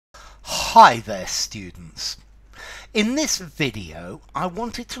Hi there students. In this video I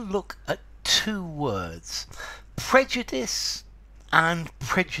wanted to look at two words, prejudice and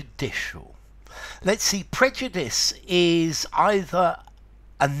prejudicial. Let's see, prejudice is either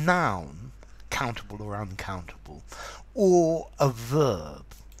a noun, countable or uncountable, or a verb,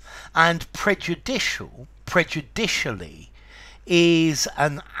 and prejudicially is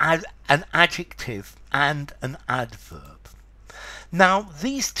an adjective and an adverb. Now,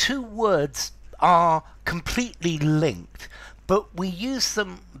 these two words are completely linked, but we use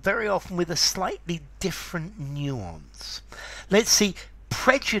them very often with a slightly different nuance. Let's see,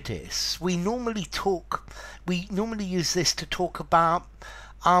 prejudice, we normally use this to talk about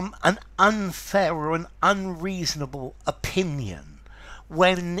an unfair or an unreasonable opinion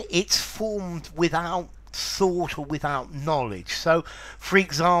when it's formed without thought or without knowledge. So, for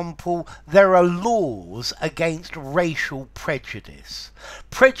example, there are laws against racial prejudice.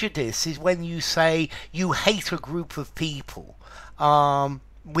 Prejudice is when you say you hate a group of people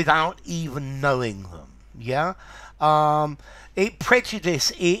without even knowing them. Yeah.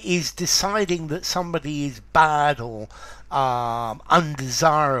 Prejudice is deciding that somebody is bad or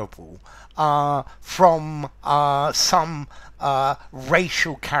undesirable from some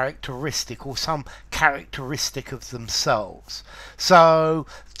racial characteristic or some characteristic of themselves. So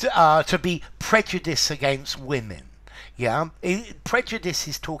to be prejudiced against women, yeah, prejudice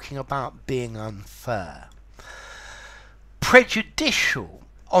is talking about being unfair. Prejudicial,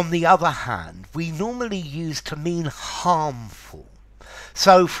 on the other hand, we normally use to mean harmful.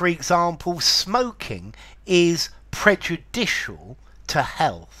 So, for example, smoking is prejudicial to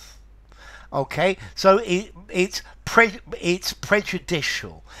health. Okay, so it's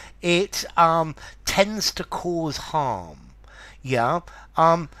prejudicial. It tends to cause harm. Yeah.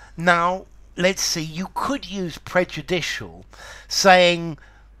 Now let's see. You could use prejudicial, saying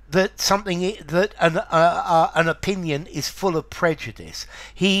that an opinion is full of prejudice.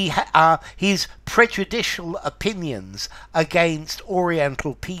 His prejudicial opinions against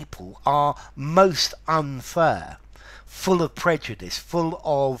Oriental people are most unfair, full of prejudice, full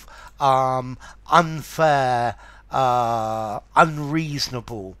of unfair,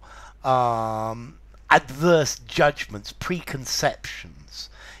 unreasonable, adverse judgments, preconceptions.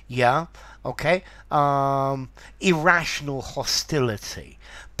 Yeah, okay, irrational hostility.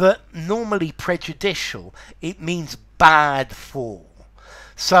 But normally prejudicial, it means bad for.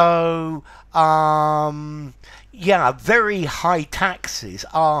 So, yeah, very high taxes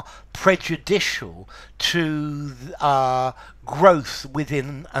are prejudicial to growth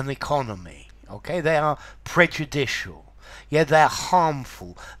within an economy. Okay, they are prejudicial. Yeah, they're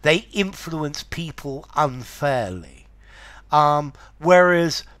harmful. They influence people unfairly.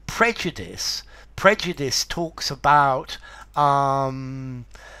 Whereas prejudice talks about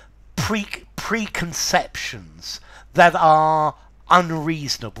preconceptions that are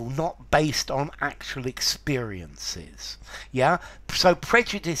unreasonable, not based on actual experiences. Yeah, so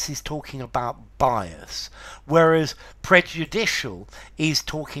prejudice is talking about bias, whereas prejudicial is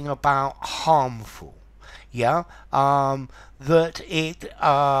talking about harmful. Yeah, that it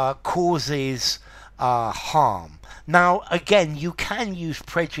causes harm. Now, again, you can use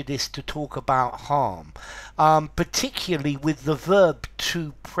prejudice to talk about harm, particularly with the verb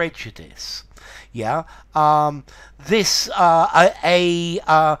to prejudice. Yeah, a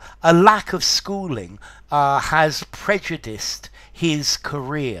lack of schooling has prejudiced his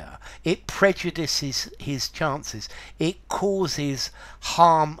career. It prejudices his chances. It causes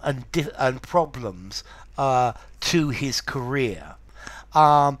harm and problems to his career.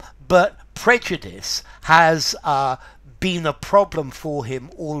 But prejudice has been a problem for him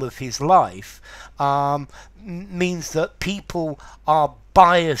all of his life. Means that people are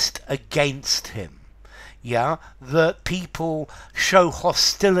biased against him. Yeah, that people show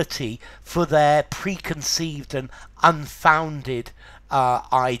hostility for their preconceived and unfounded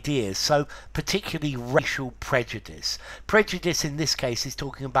ideas. So particularly racial prejudice. Prejudice in this case is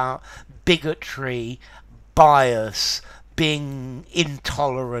talking about bigotry, bias, being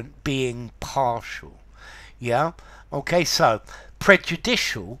intolerant, being partial. Yeah, okay, so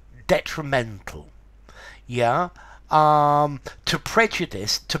prejudicial, detrimental. Yeah, to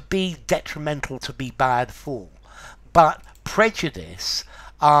prejudice, to be detrimental, to be bad for. But prejudice,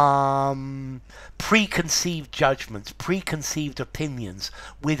 preconceived judgments, preconceived opinions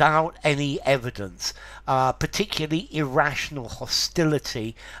without any evidence, particularly irrational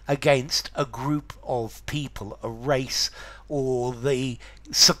hostility against a group of people, a race, or the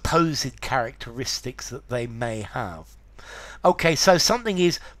supposed characteristics that they may have. Okay, so something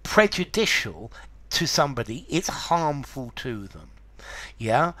is prejudicial to somebody, it's harmful to them.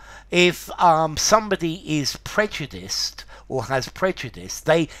 Yeah, if somebody is prejudiced or has prejudice,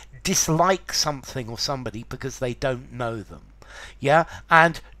 they dislike something or somebody because they don't know them. Yeah,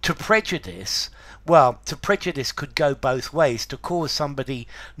 and to prejudice, well, to prejudice could go both ways: to cause somebody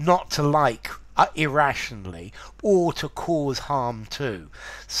not to like irrationally, or to cause harm too.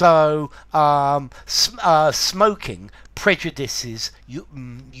 So smoking prejudices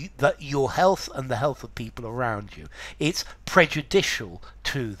your health and the health of people around you. It's prejudicial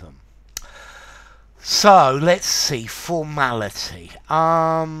to them. So let's see, formality.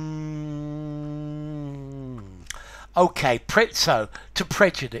 Okay, so to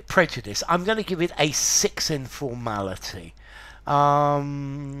prejudice, I'm going to give it a 6 in formality.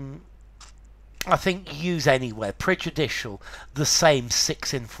 I think use anywhere. Prejudicial, the same,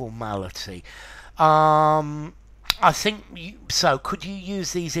 6 in formality. I think so. Could you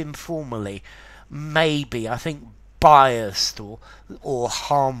use these informally? Maybe. I think biased or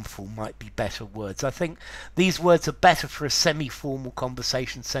harmful might be better words. I think these words are better for a semi-formal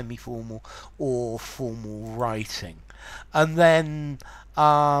conversation, semi-formal or formal writing. And then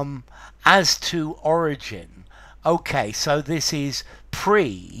as to origin, okay, so this is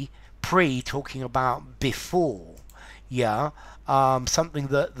pre talking about before, yeah, something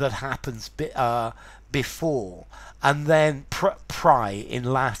that happens before, and then pri in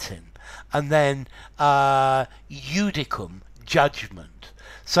Latin, and then judicum, judgment.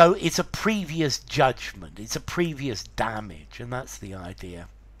 So it's a previous judgment, it's a previous damage, and that's the idea.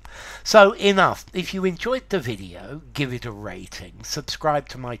 So enough. If you enjoyed the video, give it a rating, subscribe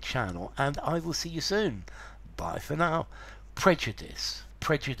to my channel, and I will see you soon. Bye for now. Prejudice,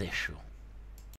 prejudicial.